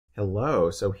Hello,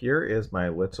 so here is my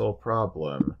little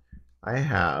problem. I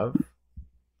have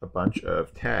a bunch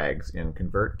of tags in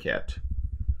ConvertKit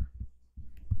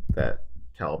that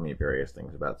tell me various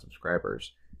things about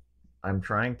subscribers. I'm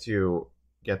trying to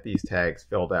get these tags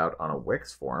filled out on a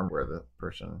Wix form where the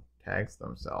person tags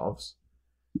themselves.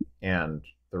 And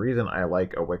the reason I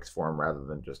like a Wix form rather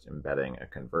than just embedding a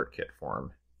ConvertKit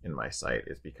form in my site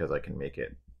is because I can make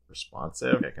it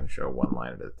responsive. I can show one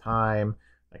line at a time.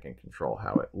 I can control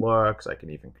how it looks. I can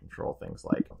even control things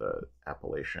like the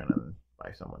appellation and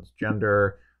by someone's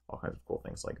gender, all kinds of cool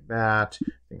things like that.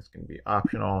 Things can be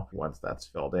optional. Once that's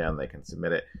filled in, they can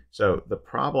submit it. So the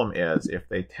problem is if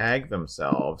they tag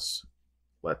themselves,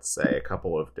 let's say a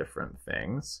couple of different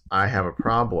things, I have a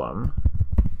problem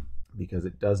because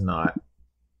it does not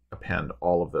append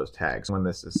all of those tags. When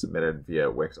this is submitted via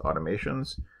Wix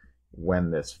automations, when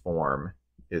this form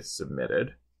is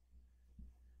submitted,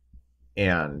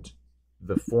 and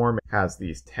the form has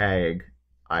these tag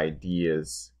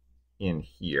IDs in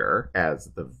here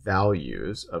as the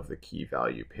values of the key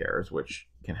value pairs, which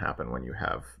can happen when you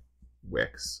have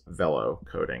Wix Velo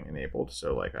coding enabled.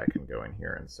 So like I can go in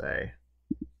here and say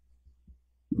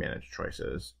manage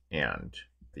choices and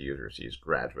the user sees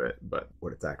graduate, but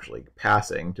what it's actually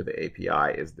passing to the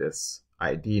API is this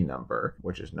ID number,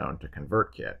 which is known to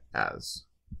ConvertKit as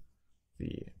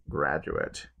the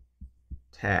graduate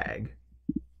tag,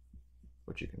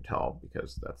 which you can tell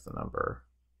because that's the number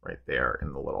right there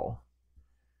in the little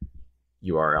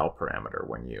URL parameter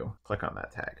when you click on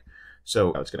that tag.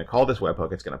 So it's going to call this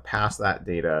webhook. It's going to pass that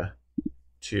data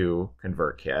to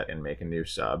ConvertKit and make a new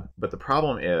sub. But the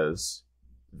problem is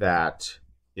that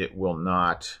it will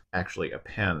not actually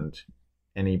append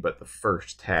any but the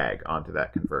first tag onto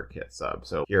that ConvertKit sub.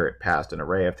 So here it passed an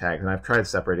array of tags, and I've tried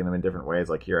separating them in different ways.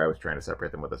 Like here I was trying to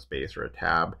separate them with a space or a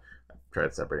tab.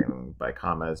 Tried separating them by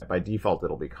commas. By default,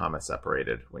 it'll be comma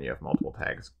separated when you have multiple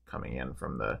tags coming in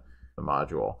from the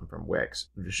module from Wix.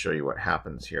 I'll just show you what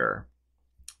happens here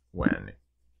when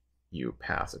you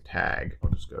pass a tag.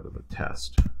 I'll just go to the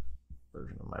test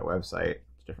version of my website.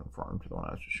 It's a different form to the one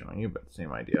I was just showing you, but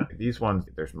same idea. These ones,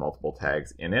 there's multiple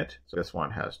tags in it. So this one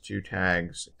has 2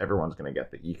 tags. Everyone's going to get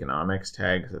the economics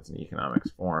tag, because it's an economics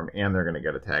form, and they're going to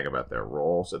get a tag about their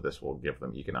role. So this will give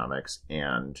them economics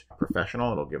and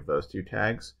professional. It'll give those 2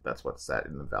 tags. That's what's set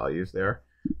in the values there.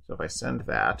 So if I send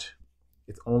that,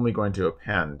 it's only going to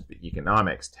append the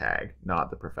economics tag,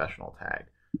 not the professional tag.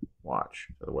 Watch.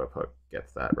 So the webhook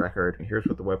gets that record. And here's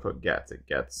what the webhook gets. It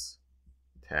gets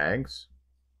tags.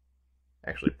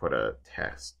 Actually put a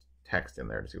text in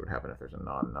there to see what happens if there's a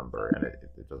non-number, and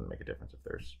it doesn't make a difference if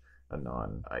there's a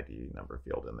non-ID number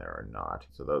field in there or not.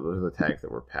 So those are the tags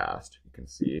that were passed. You can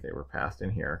see they were passed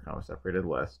in here, comma separated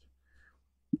list.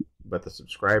 But the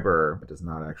subscriber does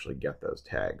not actually get those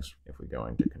tags. If we go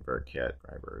into ConvertKit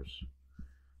subscribers,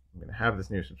 I'm going to have this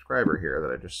new subscriber here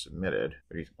that I just submitted,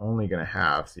 but he's only going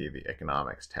to see the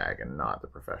economics tag and not the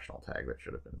professional tag that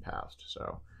should have been passed.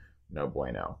 So no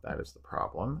bueno. That is the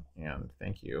problem, and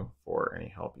thank you for any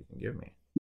help you can give me.